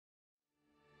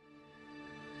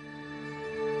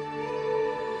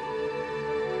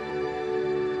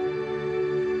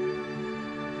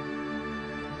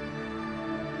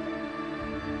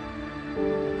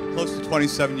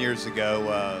27 years ago,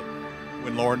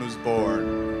 when Lauren was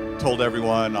born, told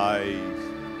everyone I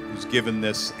was given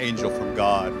this angel from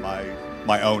God,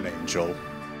 my own angel.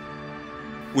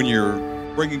 When you're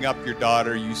bringing up your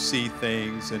daughter, you see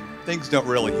things, and things don't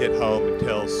really hit home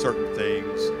until certain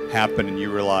things happen and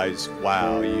you realize,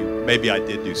 wow, maybe I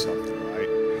did do something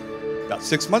right. About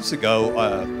 6 months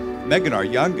ago, Megan, our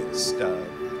youngest,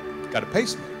 got a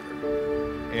pacemaker.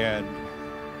 And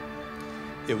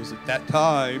it was at that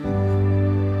time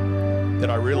that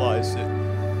I realized that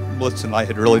Melissa and I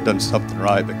had really done something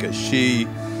right, because she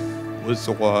was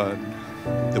the one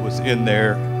that was in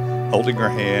there holding her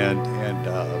hand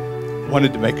and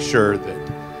wanted to make sure that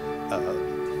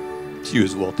she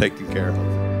was well taken care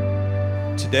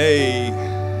of. Today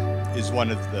is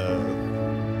one of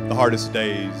the hardest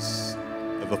days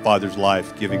of a father's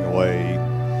life, giving away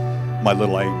my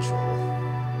little angel.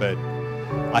 But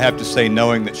I have to say,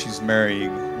 knowing that she's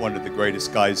marrying one of the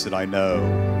greatest guys that I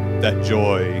know, that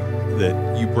joy that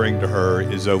you bring to her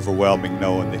is overwhelming,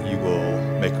 knowing that you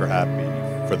will make her happy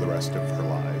for the rest of her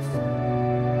life.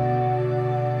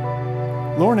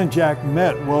 Lauren and Jack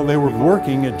met while they were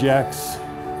working at Jack's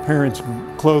parents'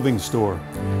 clothing store.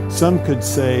 Some could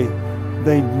say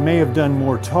they may have done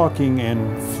more talking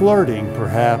and flirting,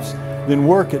 perhaps, than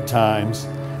work at times.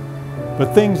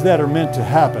 But things that are meant to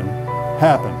happen,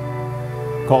 happen.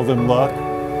 Call them luck,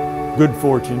 good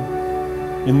fortune.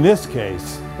 In this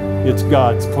case, it's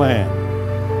God's plan,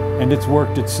 and it's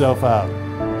worked itself out.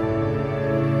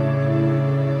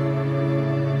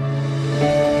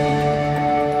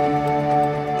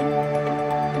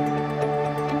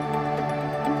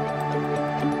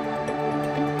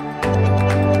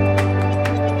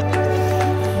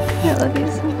 I love you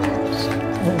so much.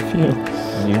 I love you.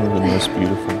 And you are the most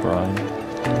beautiful bride.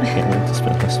 I can't wait to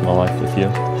spend the rest of my life with you.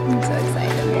 I'm so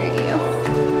excited to marry you.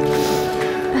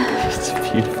 It's a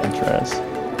beautiful dress.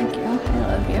 Thank you. I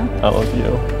love you. I love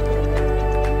you.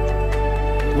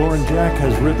 Lauren, Jack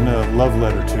has written a love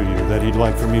letter to you that he'd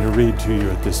like for me to read to you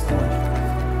at this point.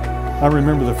 I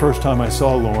remember the first time I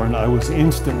saw Lauren, I was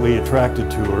instantly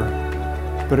attracted to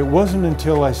her, but it wasn't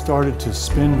until I started to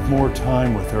spend more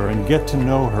time with her and get to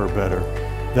know her better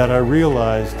that I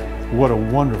realized what a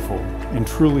wonderful and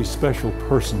truly special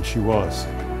person she was.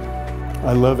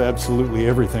 I love absolutely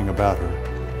everything about her.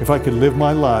 If I could live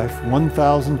my life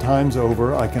 1,000 times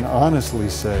over, I can honestly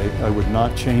say I would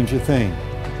not change a thing.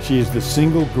 She is the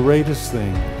single greatest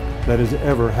thing that has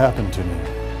ever happened to me.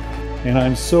 And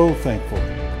I'm so thankful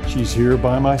she's here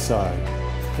by my side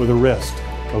for the rest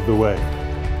of the way.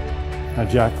 Now,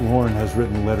 Jack, Lauren has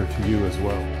written a letter to you as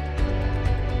well.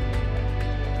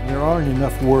 There aren't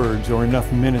enough words or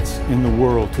enough minutes in the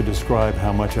world to describe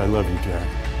how much I love you, Jack.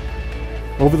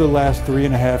 Over the last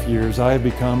 3.5 years, I have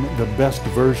become the best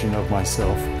version of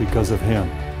myself because of him.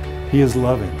 He is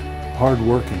loving,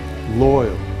 hardworking,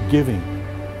 loyal, giving,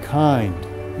 kind,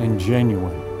 and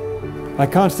genuine. I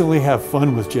constantly have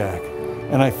fun with Jack,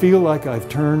 and I feel like I've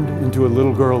turned into a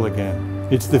little girl again.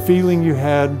 It's the feeling you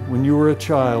had when you were a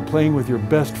child playing with your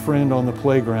best friend on the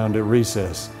playground at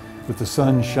recess, with the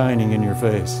sun shining in your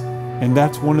face. And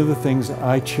that's one of the things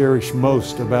I cherish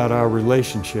most about our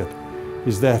relationship,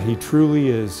 is that he truly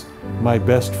is my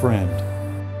best friend.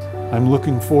 I'm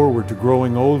looking forward to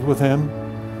growing old with him,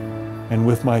 and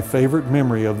with my favorite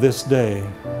memory of this day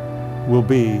will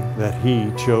be that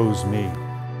he chose me.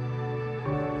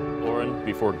 Lauren,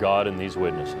 before God and these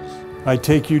witnesses, I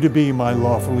take you to be my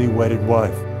lawfully wedded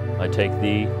wife. I take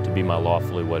thee to be my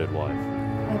lawfully wedded wife.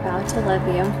 I vow to love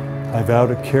you. I vow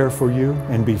to care for you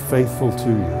and be faithful to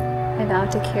you. I vow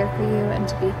to care for you and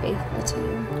to be faithful to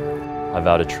you. I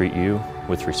vow to treat you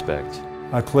with respect.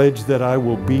 I pledge that I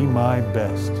will be my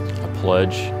best. I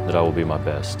pledge that I will be my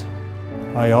best.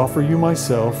 I offer you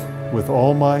myself with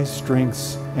all my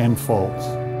strengths and faults.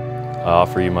 I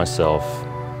offer you myself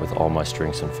with all my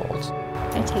strengths and faults.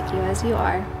 I take you as you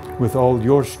are, with all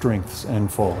your strengths and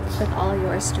faults. with all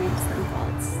your strengths and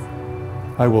faults.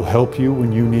 I will help you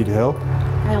when you need help.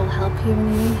 I will help you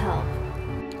when you need help.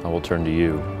 I will turn to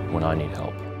you when I need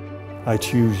help. I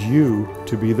choose you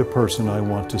to be the person I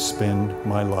want to spend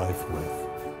my life with.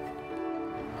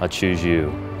 I choose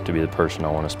you to be the person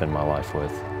I want to spend my life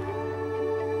with.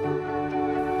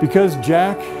 Because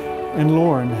Jack and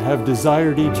Lauren have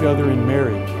desired each other in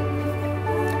marriage,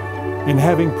 and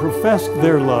having professed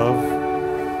their love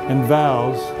and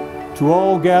vows to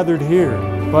all gathered here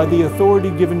by the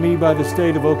authority given me by the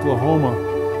state of Oklahoma,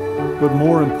 but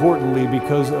more importantly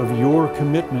because of your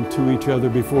commitment to each other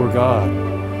before God,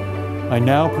 I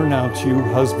now pronounce you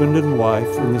husband and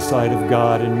wife in the sight of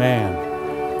God and man.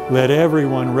 Let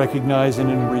everyone recognize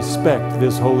and respect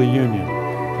this holy union,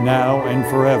 now and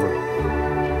forever.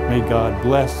 May God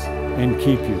bless and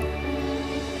keep you.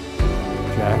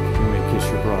 Jack, you may kiss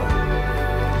your bride.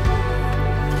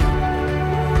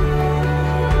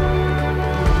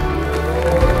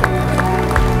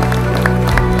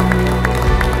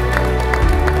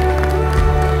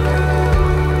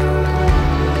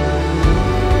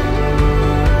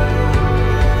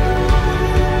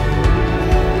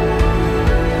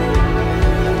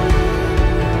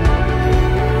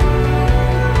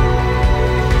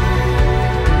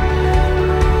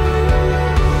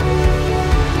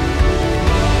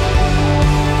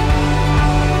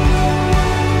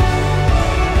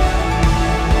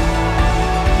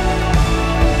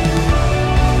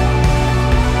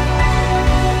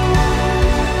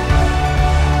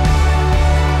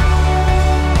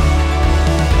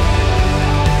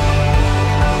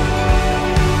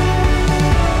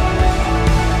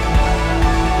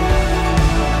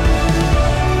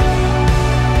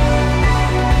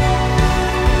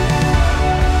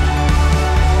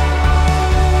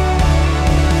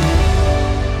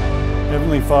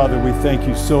 Father, we thank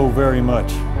you so very much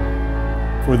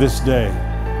for this day,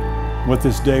 what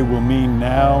this day will mean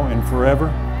now and forever.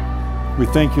 We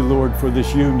thank you, Lord, for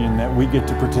this union that we get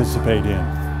to participate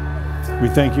in. We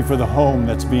thank you for the home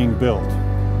that's being built.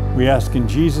 We ask in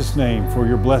Jesus' name for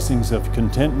your blessings of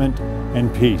contentment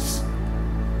and peace.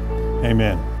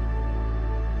 Amen.